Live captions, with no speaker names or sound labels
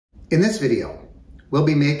In this video, we'll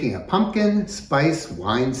be making a pumpkin spice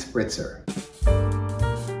wine spritzer.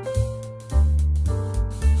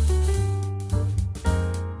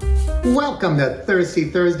 Welcome to Thirsty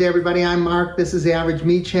Thursday, everybody. I'm Mark. This is the Average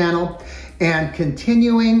Me channel, and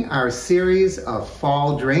continuing our series of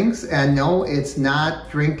fall drinks. And no, it's not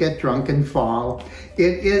Drink It Drunken Fall.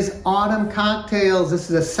 It is autumn cocktails. This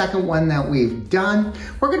is the second one that we've done.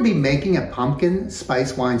 We're going to be making a pumpkin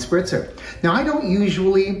spice wine spritzer. Now, I don't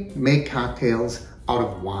usually make cocktails out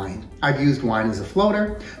of wine. I've used wine as a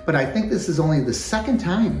floater, but I think this is only the second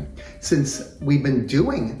time since we've been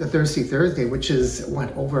doing the Thirsty Thursday, which is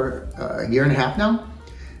what, over a year and a half now,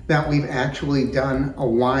 that we've actually done a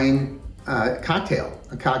wine cocktail,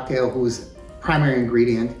 a cocktail whose primary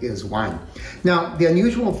ingredient is wine. Now, the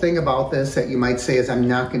unusual thing about this that you might say is I'm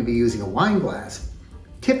not going to be using a wine glass.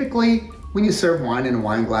 Typically, when you serve wine in a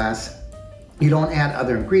wine glass, you don't add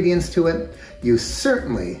other ingredients to it. You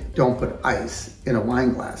certainly don't put ice in a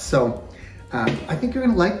wine glass. So I think you're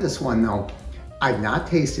gonna like this one though. I've not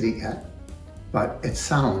tasted it yet, but it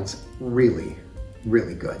sounds really,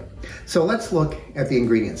 really good. So let's look at the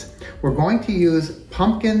ingredients. We're going to use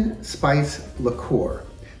pumpkin spice liqueur.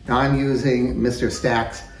 Now I'm using Mr.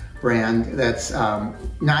 Stack's brand. That's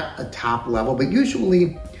not a top level, but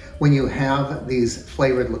usually when you have these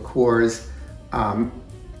flavored liqueurs,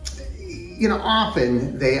 you know,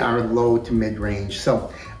 often they are low to mid-range.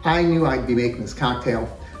 So I knew I'd be making this cocktail,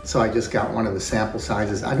 so I just got one of the sample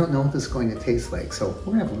sizes. I don't know what this is going to taste like, so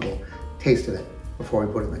we're gonna have a little taste of it before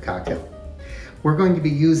we put it in the cocktail. We're going to be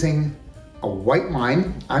using a white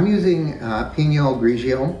wine. I'm using Pinot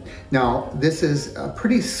Grigio. Now, this is a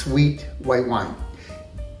pretty sweet white wine.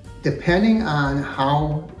 Depending on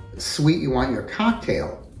how sweet you want your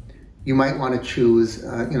cocktail, you might want to choose,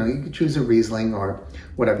 you know, you could choose a Riesling or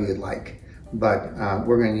whatever you'd like. But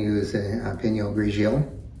we're going to use a Pinot Grigio.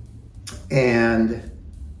 And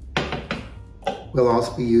we'll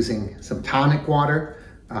also be using some tonic water.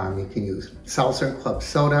 You can use seltzer and club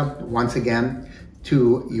soda, once again,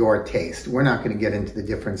 to your taste. We're not going to get into the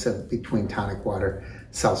difference between tonic water,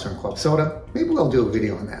 seltzer, and club soda. Maybe we'll do a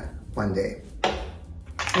video on that one day.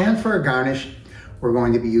 And for a garnish, we're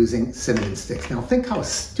going to be using cinnamon sticks. Now think how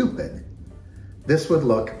stupid this would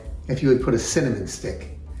look if you would put a cinnamon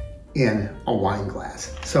stick in a wine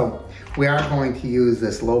glass. So we are going to use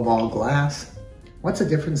this lowball glass. What's the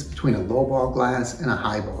difference between a lowball glass and a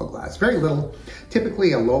highball glass? Very little.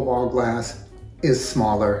 Typically a lowball glass is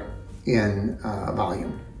smaller in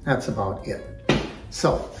volume. That's about it.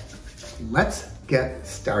 So let's get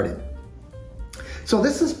started. So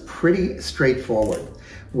this is pretty straightforward.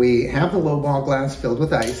 We have the lowball glass filled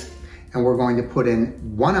with ice, and we're going to put in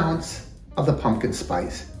 1 ounce of the pumpkin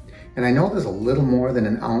spice. And I know there's a little more than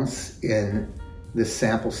 1 ounce in this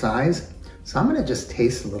sample size, so I'm gonna just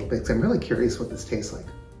taste a little bit because I'm really curious what this tastes like.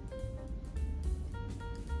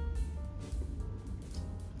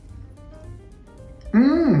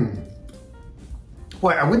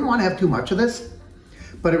 Boy, I wouldn't want to have too much of this,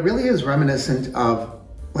 but it really is reminiscent of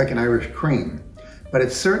like an Irish cream, but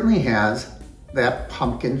it certainly has that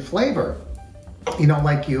pumpkin flavor. You know,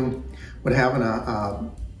 like you would have in a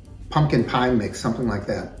pumpkin pie mix, something like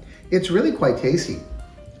that. It's really quite tasty.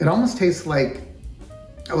 It almost tastes like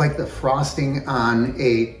the frosting on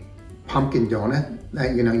a pumpkin donut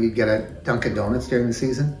that, you know, you get at Dunkin' Donuts during the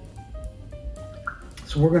season.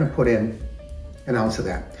 So we're gonna put in 1 ounce of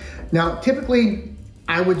that. Now, typically,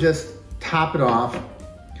 I would just top it off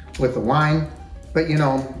with the wine, but you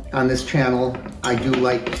know, on this channel, I do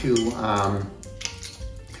like to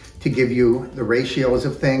give you the ratios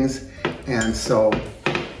of things. And so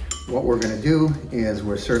what we're gonna do is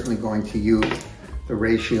we're certainly going to use the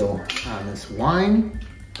ratio on this wine.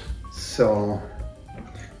 So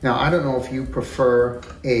now I don't know if you prefer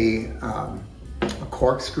a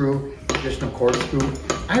corkscrew, additional corkscrew.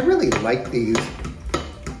 I really like these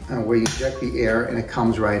where you inject the air and it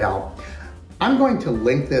comes right out. I'm going to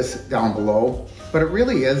link this down below, but it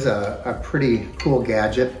really is a pretty cool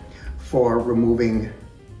gadget for removing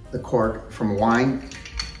the cork from wine.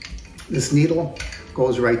 This needle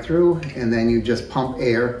goes right through, and then you just pump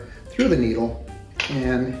air through the needle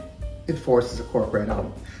and it forces the cork right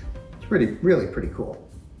out. It's really pretty cool.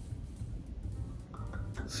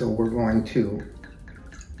 So we're going to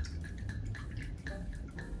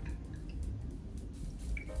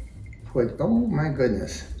put, oh my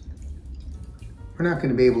goodness. We're not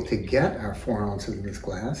gonna be able to get our 4 ounces in this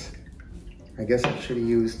glass. I guess I should have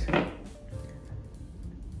used,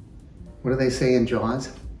 what do they say in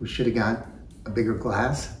Jaws? We should have got a bigger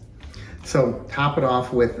glass. So top it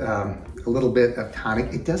off with a little bit of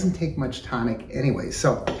tonic. It doesn't take much tonic anyway.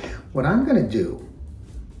 So what I'm gonna do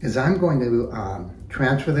is I'm going to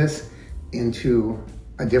transfer this into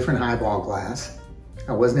a different highball glass.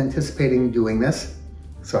 I wasn't anticipating doing this,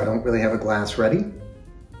 so I don't really have a glass ready.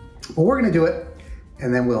 But we're gonna do it,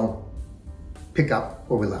 and then we'll pick up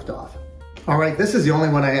where we left off. All right, this is the only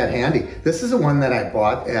one I had handy. This is the one that I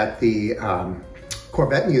bought at the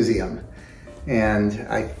Corvette Museum. And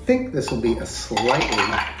I think this will be a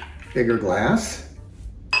slightly bigger glass.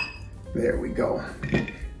 There we go.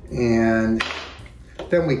 And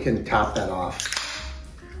then we can top that off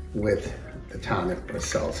with the tonic or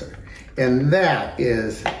seltzer. And that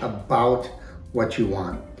is about what you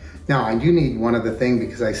want. Now, I do need one other thing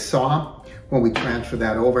because I saw when we transfer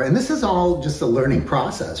that over, and this is all just a learning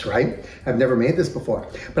process, right? I've never made this before,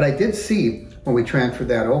 but I did see when we transferred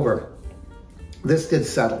that over, this did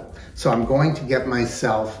settle. So I'm going to get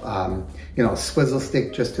myself, you know, a swizzle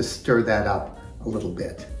stick just to stir that up a little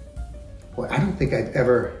bit. Boy, I don't think I've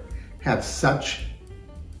ever had such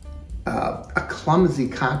a clumsy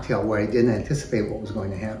cocktail where I didn't anticipate what was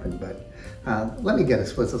going to happen, but let me get a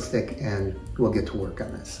swizzle stick and we'll get to work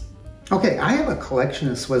on this. Okay, I have a collection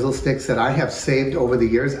of swizzle sticks that I have saved over the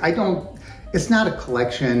years. It's not a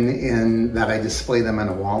collection in that I display them on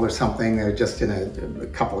a wall or something. They're just in a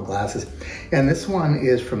couple of glasses. And this one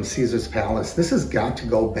is from Caesar's Palace. This has got to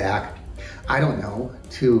go back, I don't know,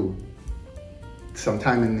 to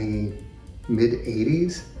sometime in the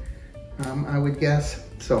mid-80s, I would guess.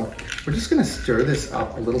 So we're just gonna stir this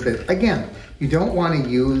up a little bit. Again, you don't wanna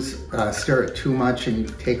stir it too much and you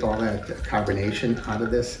take all that carbonation out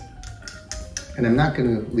of this. And I'm not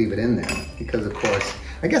gonna leave it in there because of course,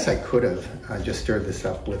 I guess I could have just stirred this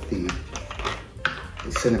up with the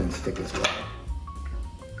cinnamon stick as well.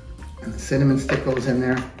 And the cinnamon stick goes in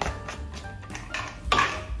there.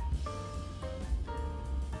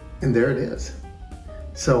 And there it is.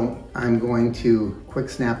 So I'm going to quick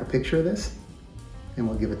snap a picture of this and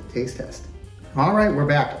we'll give it the taste test. All right, we're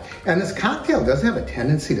back. And this cocktail does have a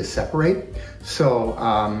tendency to separate. So,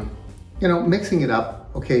 you know, mixing it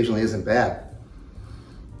up occasionally isn't bad.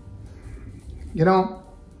 You know,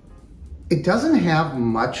 it doesn't have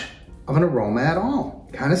much of an aroma at all.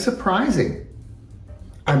 Kind of surprising.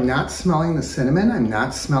 I'm not smelling the cinnamon. I'm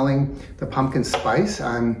not smelling the pumpkin spice.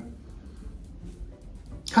 I'm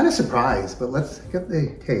kind of surprised, but let's get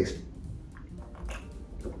the taste.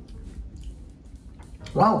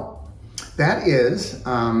 Wow, that is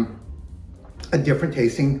a different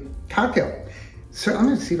tasting cocktail. So I'm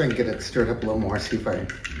gonna see if I can get it stirred up a little more, see if I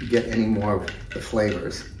get any more of the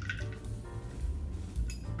flavors.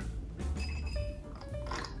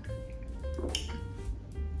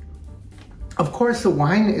 Of course, the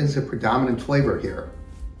wine is a predominant flavor here.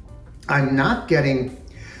 I'm not getting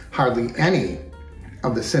hardly any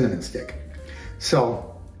of the cinnamon stick.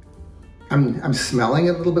 So I'm smelling it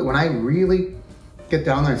a little bit when I really get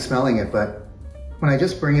down there and smelling it, but when I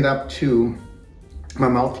just bring it up to my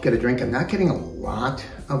mouth to get a drink, I'm not getting a lot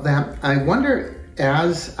of that. I wonder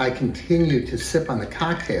as I continue to sip on the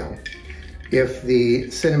cocktail, if the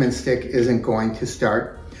cinnamon stick isn't going to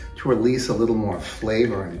start to release a little more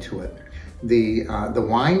flavor into it. The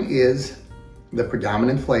wine is the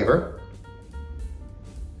predominant flavor.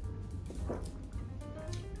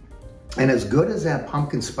 And as good as that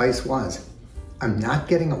pumpkin spice was, I'm not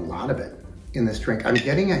getting a lot of it in this drink. I'm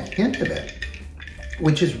getting a hint of it,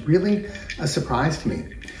 which is really a surprise to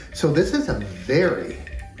me. So this is a very,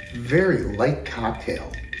 very light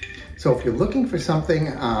cocktail. So if you're looking for something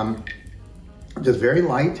just very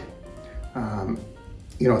light,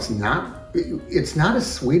 you know, it's not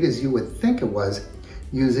as sweet as you would think it was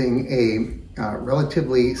using a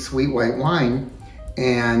relatively sweet white wine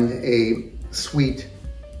and a sweet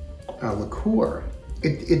liqueur.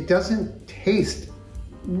 It doesn't taste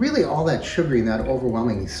really all that sugary and that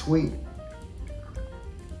overwhelmingly sweet.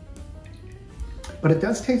 But it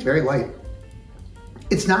does taste very light.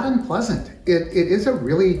 It's not unpleasant. It is a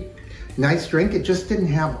really nice drink. It just didn't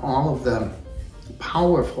have all of the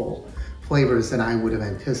powerful flavors that I would have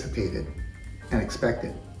anticipated and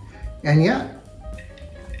expected. And yet,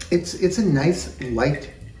 it's a nice,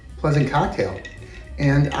 light, pleasant cocktail.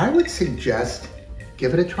 And I would suggest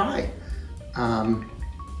give it a try.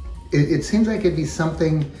 It seems like it'd be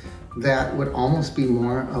something that would almost be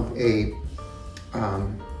more of an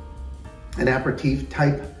aperitif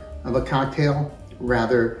type of a cocktail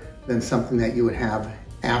rather than something that you would have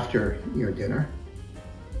after your dinner.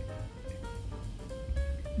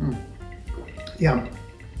 Yeah,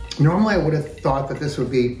 normally I would have thought that this would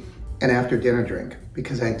be an after dinner drink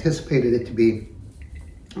because I anticipated it to be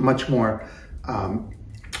much more,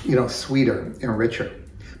 you know, sweeter and richer.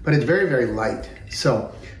 But it's very, very light.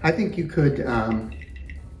 So I think you could have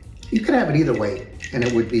it either way. and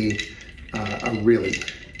it would be a really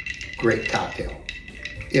great cocktail.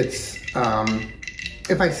 It's,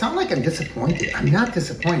 if I sound like I'm disappointed, I'm not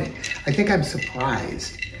disappointed. I think I'm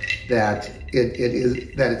surprised that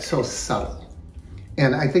it's so subtle.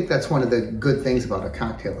 And I think that's one of the good things about a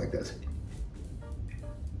cocktail like this.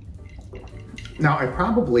 Now, I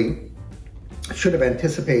probably should have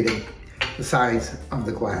anticipated the size of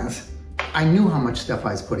the glass. I knew how much stuff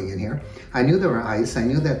I was putting in here. I knew there were ice. I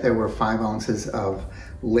knew that there were 5 ounces of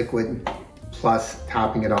liquid plus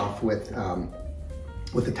topping it off with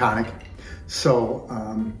the tonic. So,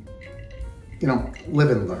 you know, live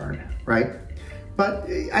and learn, right? But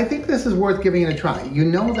I think this is worth giving it a try. You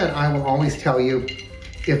know that I will always tell you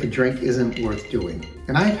if a drink isn't worth doing.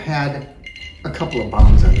 And I've had a couple of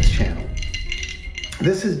bombs on this channel.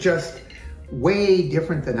 This is just way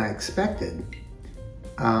different than I expected.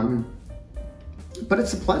 But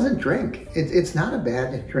it's a pleasant drink. It's not a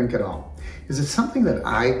bad drink at all. Is it something that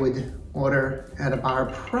I would order at a bar?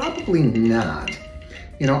 Probably not.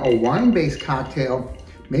 You know, a wine-based cocktail,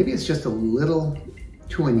 maybe it's just a little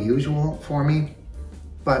too unusual for me,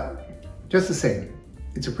 but just the same,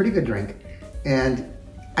 it's a pretty good drink, and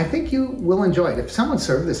I think you will enjoy it. If someone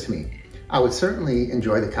served this to me, I would certainly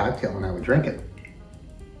enjoy the cocktail and I would drink it.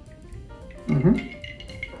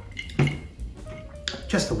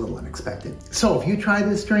 Just a little unexpected. So if you try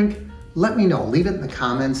this drink, let me know. Leave it in the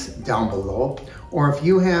comments down below. Or if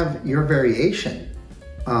you have your variation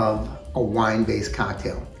of a wine-based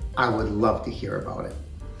cocktail, I would love to hear about it.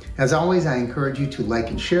 As always, I encourage you to like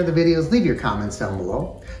and share the videos. Leave your comments down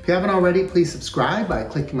below. If you haven't already, please subscribe by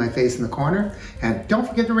clicking my face in the corner. And don't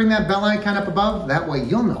forget to ring that bell icon up above. That way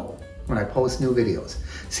you'll know when I post new videos.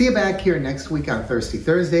 See you back here next week on Thirsty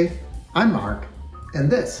Thursday. I'm Mark,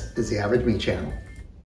 and this is the Average Me Channel.